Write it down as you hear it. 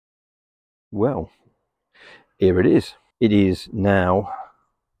Well, here it is. It is now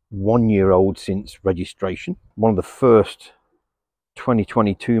 1 year old since registration. One of the first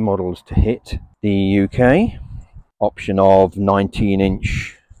 2022 models to hit the UK. Option of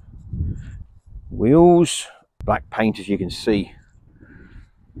 19-inch wheels, black paint as you can see.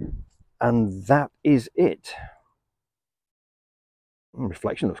 And that is it.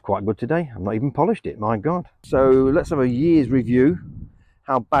 Reflection looks quite good today. I've not even polished it, my God. So let's have a year's review.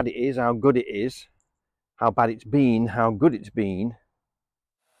 How bad it is, how good it is, how bad it's been, how good it's been.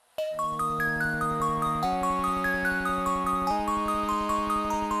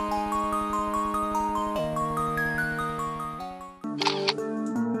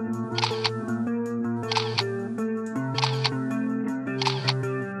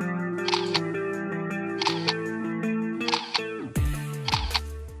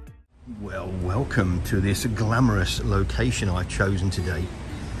 Well, welcome to this glamorous location I've chosen today.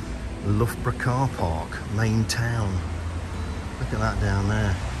 Loughborough car park, main town. Look at that down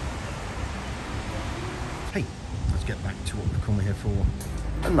there. Hey, let's get back to what we've come here for.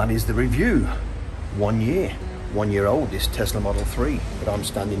 And that is the review. 1 year. 1 year old, this Tesla Model 3 that I'm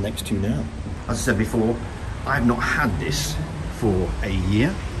standing next to now. As I said before, I've not had this for a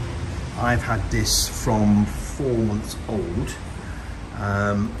year. I've had this from 4 months old.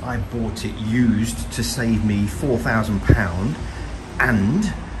 I bought it used to save me £4,000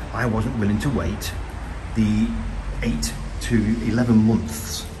 and I wasn't willing to wait the 8 to 11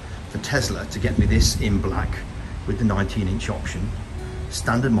 months for Tesla to get me this in black with the 19-inch option,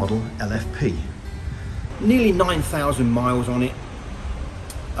 standard model LFP. Nearly 9,000 miles on it.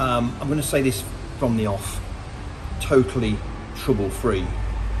 I'm going to say this from the off, totally trouble-free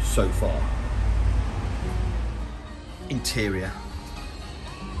so far. Interior.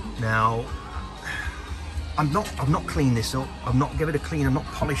 Now, I've not cleaned this up. I've not given it a clean. I've not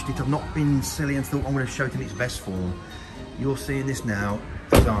polished it. I've not been silly and thought I'm going to show it in its best form. You're seeing this now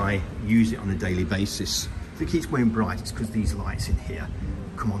as I use it on a daily basis. If it keeps going bright, it's because these lights in here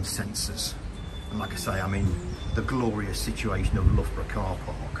come on sensors. And like I say, I'm in the glorious situation of Loughborough car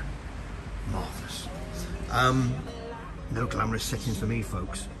park. Marvellous. No glamorous settings for me,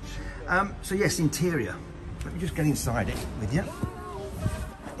 folks. So yes, interior. Let me just get inside it with you.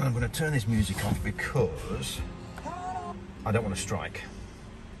 I'm going to turn this music off because I don't want to strike.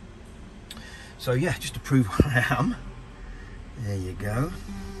 So yeah, just to prove where I am, there you go.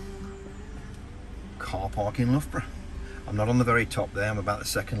 Car park in Loughborough. I'm not on the very top there, I'm about the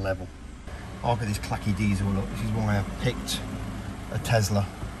second level. I've got this clacky diesel look, which is why I've picked a Tesla.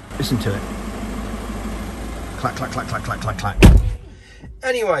 Listen to it. Clack, clack, clack, clack, clack, clack, clack.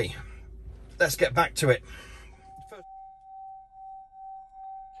 Anyway, let's get back to it.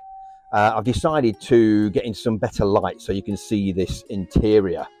 I've decided to get in some better light so you can see this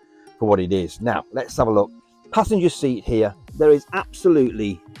interior for what it is. Now, let's have a look. Passenger seat here. There is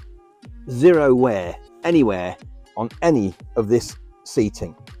absolutely zero wear anywhere on any of this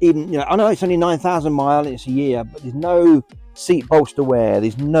seating. Even, you know, I know it's only 9,000 miles and it's a year, but there's no seat bolster wear.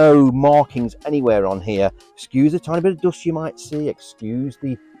 There's no markings anywhere on here. Excuse the tiny bit of dust you might see. Excuse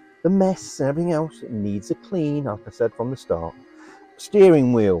the mess and everything else. It needs a clean, like I said from the start.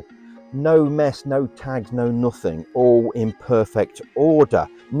 Steering wheel. No mess, no tags, no nothing, all in perfect order,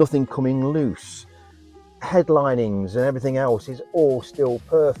 nothing coming loose. Headlinings and everything else is all still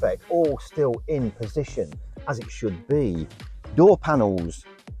perfect, all still in position as it should be. Door panels,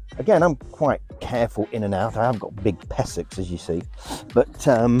 again, I'm quite careful in and out. I have got big pessocks, as you see, but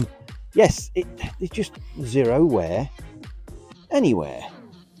yes, it's just zero wear anywhere.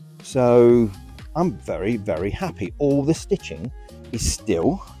 So I'm very, very happy. All the stitching is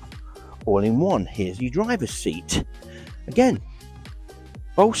still all in one. Here's your driver's seat. Again,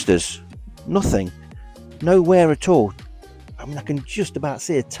 bolsters, nothing, no wear at all. I mean, I can just about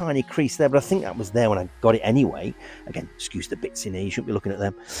see a tiny crease there, but I think that was there when I got it anyway. Again, excuse the bits in here, you shouldn't be looking at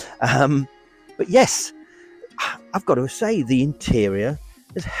them. But yes, I've got to say the interior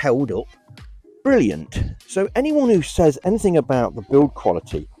has held up brilliant. So anyone who says anything about the build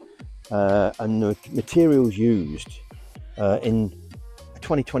quality and the materials used in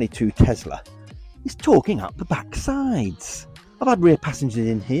 2022 Tesla is talking up the back sides. I've had rear passengers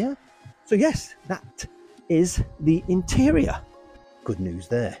in here, so yes, that is the interior. Good news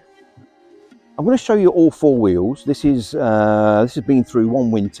there. I'm going to show you all four wheels. This has been through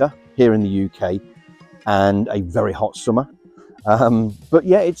one winter here in the UK and a very hot summer. But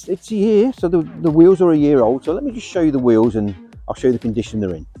yeah, it's a year, so the wheels are a year old. So let me just show you the wheels and I'll show you the condition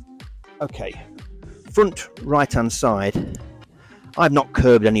they're in. Okay, front right hand side. I've not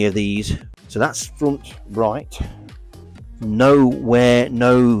curbed any of these, so that's front right. No wear,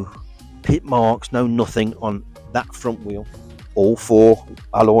 no pit marks, no nothing on that front wheel. All 4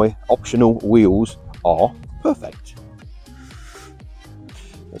 alloy optional wheels are perfect.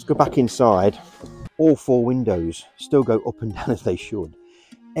 Let's go back inside. All 4 windows still go up and down as they should.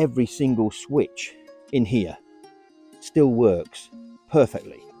 Every single switch in here still works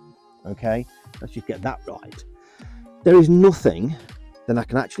perfectly. Okay, let's just get that right. There is nothing that I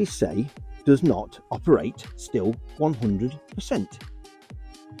can actually say does not operate still 100%.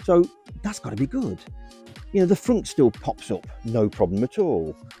 So that's got to be good. You know, the front still pops up, no problem at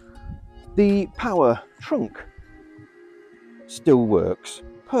all. The power trunk still works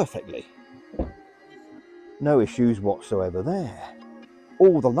perfectly. No issues whatsoever there.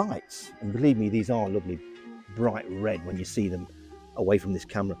 All the lights, and believe me, these are lovely bright red when you see them away from this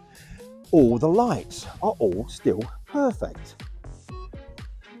camera. All the lights are all still perfect.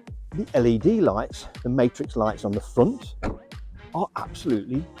 The LED lights, the matrix lights on the front, are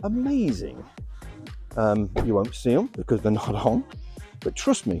absolutely amazing. You won't see them because they're not on, but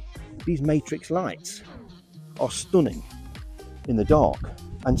trust me, these matrix lights are stunning in the dark,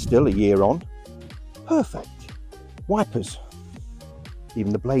 and still a year on, perfect. Wipers,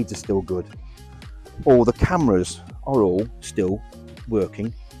 even the blades are still good. All the cameras are all still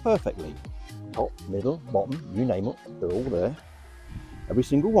working perfectly. Top, middle, bottom, you name it, they're all there. Every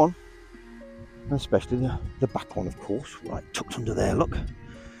single one, and especially the back one, of course, right tucked under there, look.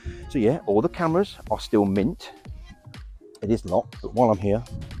 So yeah, all the cameras are still mint. It is locked, but while I'm here,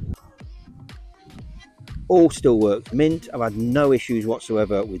 all still works mint. I've had no issues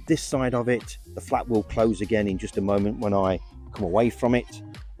whatsoever with this side of it. The flap will close again in just a moment when I come away from it.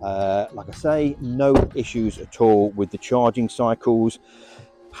 Like I say, no issues at all with the charging cycles.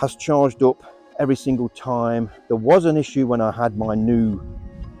 Has charged up every single time. There was an issue when I had my new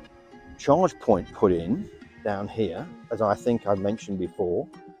charge point put in down here, as I think I mentioned before,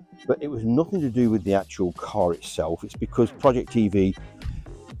 but it was nothing to do with the actual car itself. It's because Project EV,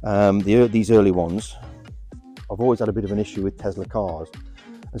 these early ones, I've always had a bit of an issue with Tesla cars,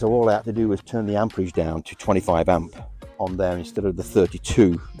 and so all I had to do was turn the amperage down to 25 amp on there instead of the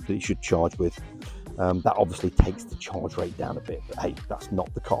 32 that it should charge with. That obviously takes the charge rate down a bit, but hey, that's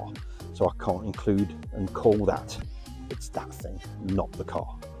not the car, so I can't include and call that. It's that thing, not the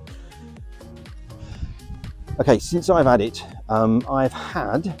car. Okay, since I've had it, I've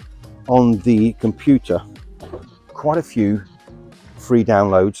had on the computer quite a few free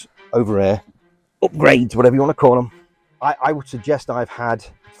downloads, over air upgrades, whatever you want to call them. I would suggest I've had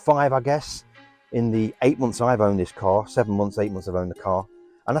 5, I guess, in the 8 months I've owned this car. 7 months, 8 months I've owned the car,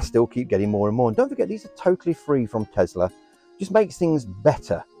 and I still keep getting more and more. And don't forget, these are totally free from Tesla. Just makes things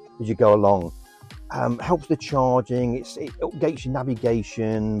better as you go along. Helps the charging, it updates your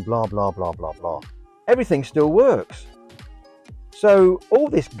navigation, blah blah blah blah blah. Everything still works. So all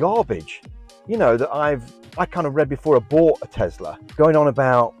this garbage, you know, that I kind of read before I bought a Tesla, going on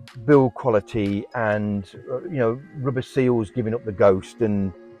about build quality and you know, rubber seals giving up the ghost,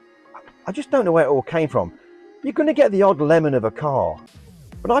 and I just don't know where it all came from. You're going to get the odd lemon of a car,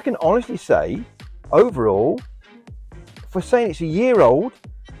 but I can honestly say, overall, for saying it's a year old,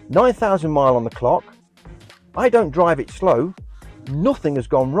 9,000 miles on the clock, I don't drive it slow, nothing has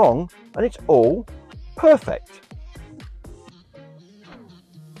gone wrong, and it's all perfect.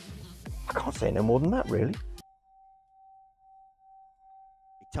 I can't say no more than that, really.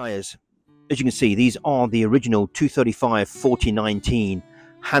 Tyres, as you can see, these are the original 235 4019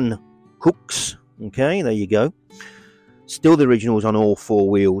 hand hooks. Okay, there you go. Still the originals on all 4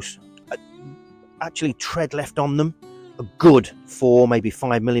 wheels. Actually, tread left on them. A good 4, maybe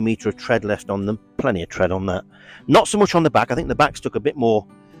 5 millimeter of tread left on them. Plenty of tread on that. Not so much on the back. I think the back stuck a bit more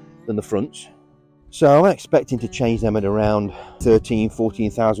than the fronts. So I'm expecting to change them at around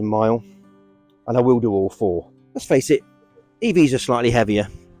 14,000 miles. And I will do all 4. Let's face it, EVs are slightly heavier.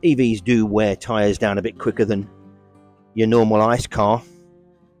 EVs do wear tyres down a bit quicker than your normal ICE car.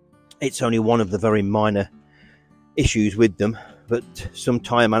 It's only one of the very minor issues with them, but some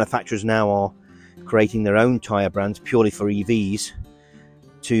tyre manufacturers now are creating their own tyre brands purely for EVs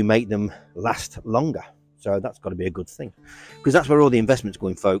to make them last longer. So that's got to be a good thing, because that's where all the investment's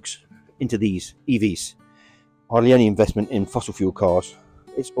going, folks, into these EVs. Hardly any investment in fossil fuel cars.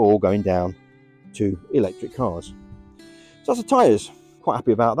 It's all going down to electric cars. So that's the tyres. Quite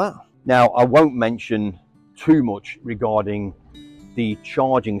happy about that. Now, I won't mention too much regarding the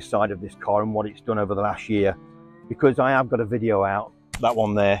charging side of this car and what it's done over the last year, because I have got a video out, that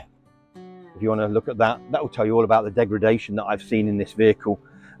one there. If you want to look at that, that will tell you all about the degradation that I've seen in this vehicle,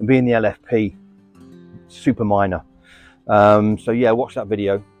 and being the LFP, super minor. So yeah, watch that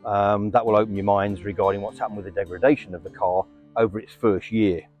video. That will open your minds regarding what's happened with the degradation of the car over its first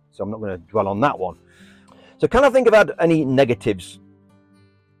year. so I'm not going to dwell on that one. So can I think about any negatives?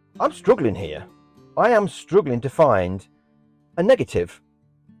 I'm struggling here. I am struggling to find a negative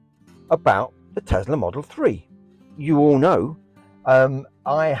about the Tesla Model 3. You all know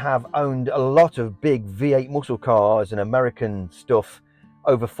I have owned a lot of big V8 muscle cars and American stuff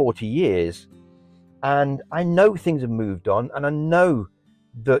over 40 years, and I know things have moved on, and I know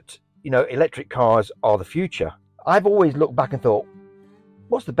that, you know, electric cars are the future. I've always looked back and thought,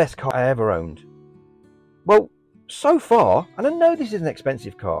 what's the best car I ever owned? Well, so far, and I know this is an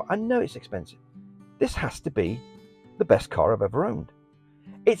expensive car, I know it's expensive, this has to be the best car I've ever owned.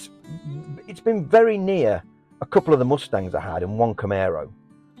 It's been very near a couple of the Mustangs I had and one Camaro,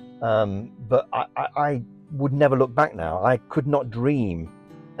 but I would never look back now. I could not dream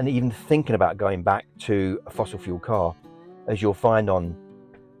and even thinking about going back to a fossil fuel car, as you'll find on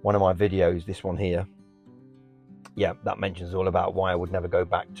one of my videos, this one here. Yeah, that mentions all about why I would never go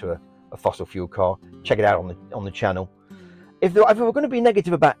back to a fossil fuel car. Check it out on the channel. If we're going to be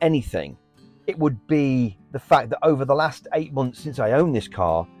negative about anything, it would be the fact that over the last 8 months since I owned this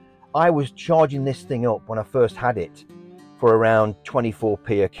car, I was charging this thing up when I first had it for around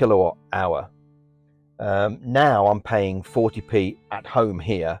 24p a kilowatt hour. Now I'm paying 40p at home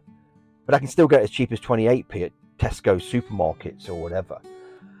here, but I can still get as cheap as 28p at Tesco supermarkets or whatever.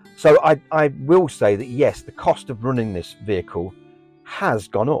 So I will say that yes, the cost of running this vehicle has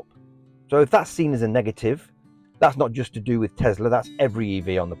gone up. So if that's seen as a negative, that's not just to do with Tesla, that's every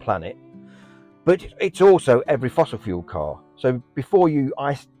EV on the planet, but it's also every fossil fuel car. So before you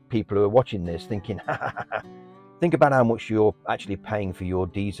people who are watching this thinking, think about how much you're actually paying for your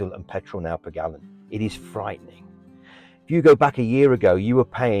diesel and petrol now per gallon. It is frightening. If you go back a year ago, you were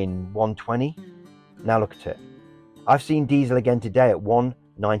paying 120. Now look at it. I've seen diesel again today at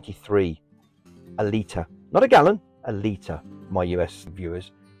 1.93 a litre. Not a gallon, a litre, my US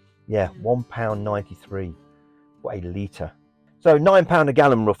viewers. Yeah, £1.93 for a litre. So £9 a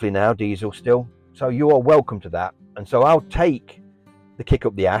gallon roughly now, diesel still. So you are welcome to that. And so I'll take the kick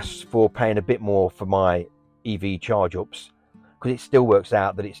up the ass for paying a bit more for my EV charge ups, because it still works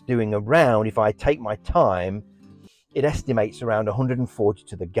out that it's doing around, if I take my time, it estimates around 140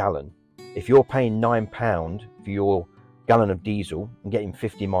 to the gallon. If you're paying £9 for your gallon of diesel and getting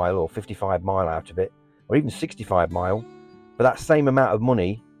 50 mile or 55 mile out of it, or even 65 mile, for that same amount of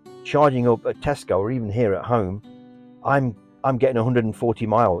money, charging up at Tesco or even here at home, I'm getting 140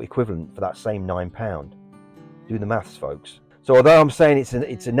 mile equivalent for that same £9. Do the maths, folks. So although I'm saying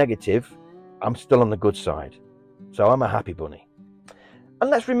it's a negative, I'm still on the good side. So I'm a happy bunny. And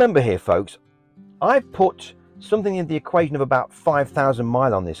let's remember here, folks, I've put something in the equation of about 5,000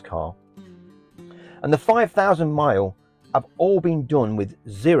 mile on this car. And the 5,000 mile have all been done with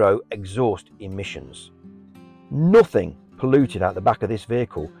 0 exhaust emissions. Nothing polluted out the back of this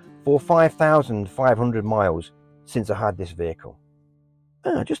vehicle for 5,500 miles since I had this vehicle.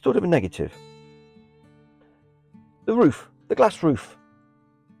 I just thought of a negative. The roof, the glass roof.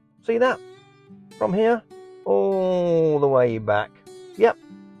 See that? From here all the way back. Yep.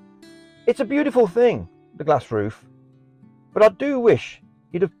 It's a beautiful thing, the glass roof. But I do wish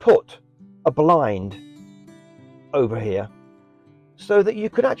you'd have put a blind over here so that you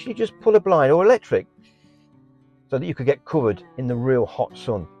could actually just pull a blind, or electric, so that you could get covered in the real hot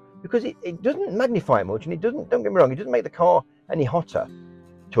sun. Because it doesn't magnify it much, and it doesn't, don't get me wrong, it doesn't make the car any hotter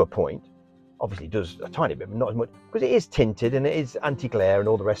to a point. Obviously it does a tiny bit, but not as much, because it is tinted and it is anti-glare and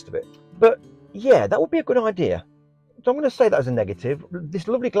all the rest of it. But yeah, that would be a good idea. So I'm going to say that as a negative. This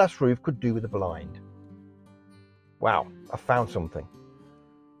lovely glass roof could do with a blind. Wow, I found something.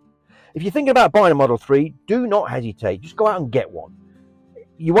 If you're thinking about buying a Model 3, do not hesitate. Just go out and get one.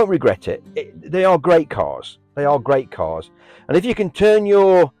 You won't regret it. They are great cars. They are great cars. And if you can turn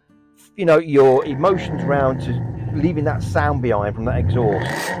your emotions around to leaving that sound behind from that exhaust,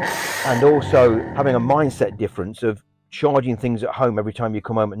 and also having a mindset difference of charging things at home every time you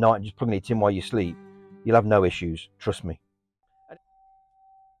come home at night and just plugging it in while you sleep, you'll have no issues, trust me.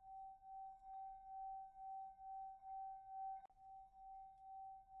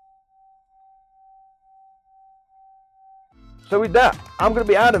 So with that, I'm going to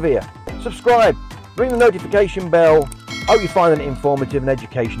be out of here. Subscribe, ring the notification bell. Hope you find it informative and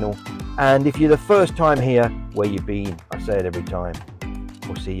educational. And if you're the first time here, where you been? I say it every time.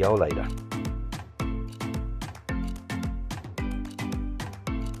 We'll see y'all later.